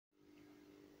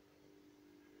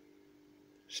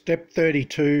Step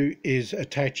 32 is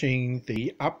attaching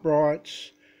the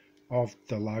uprights of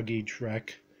the luggage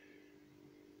rack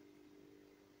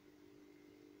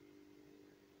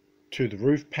to the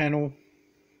roof panel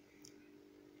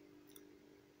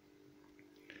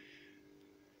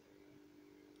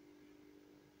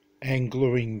and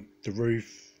gluing the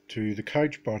roof to the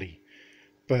coach body.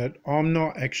 But I'm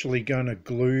not actually going to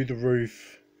glue the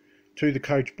roof to the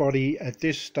coach body at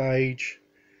this stage.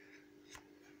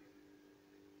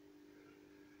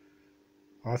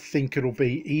 I think it'll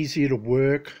be easier to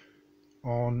work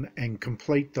on and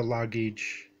complete the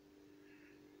luggage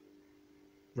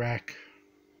rack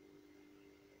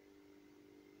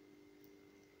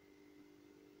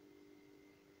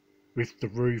with the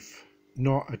roof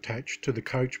not attached to the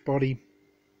coach body.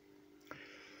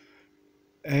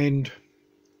 And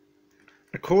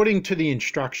according to the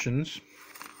instructions,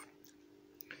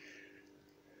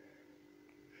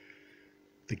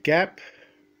 the gap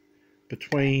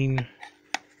between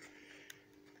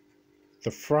the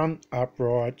front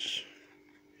uprights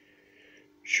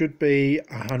should be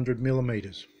 100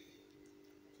 millimeters.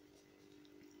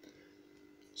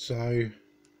 So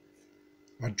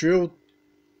I drilled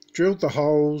the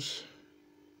holes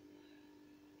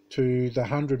to the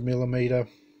 100 millimeter,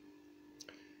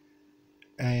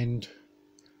 and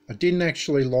I didn't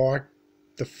actually like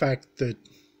the fact that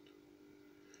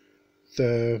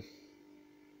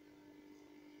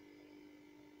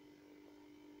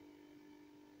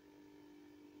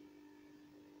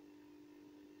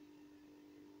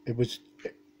it was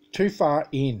too far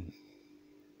in,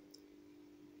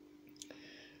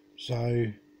 so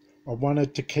I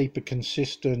wanted to keep a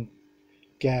consistent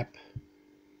gap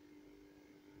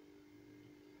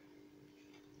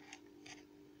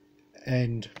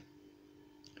and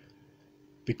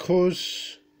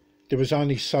because there was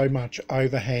only so much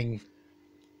overhang,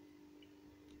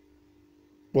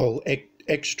 well,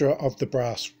 extra of the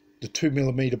brass, the 2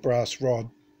 millimeter brass rod,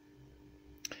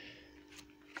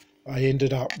 I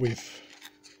ended up with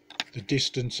the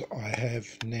distance I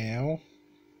have now,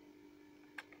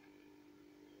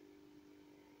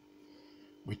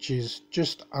 which is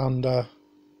just under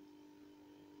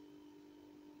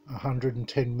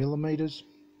 110 millimeters.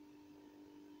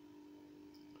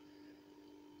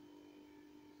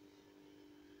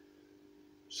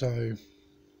 So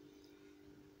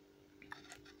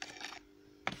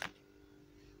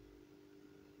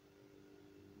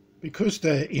because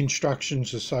the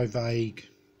instructions are so vague,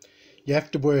 you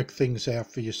have to work things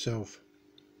out for yourself.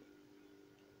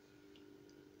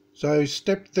 So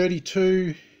step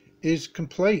 32 is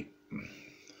complete.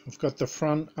 I've got the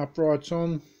front uprights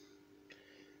on,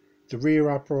 the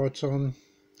rear uprights on,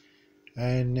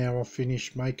 and now I'll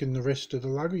finish making the rest of the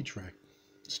luggage rack.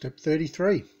 Step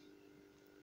 33.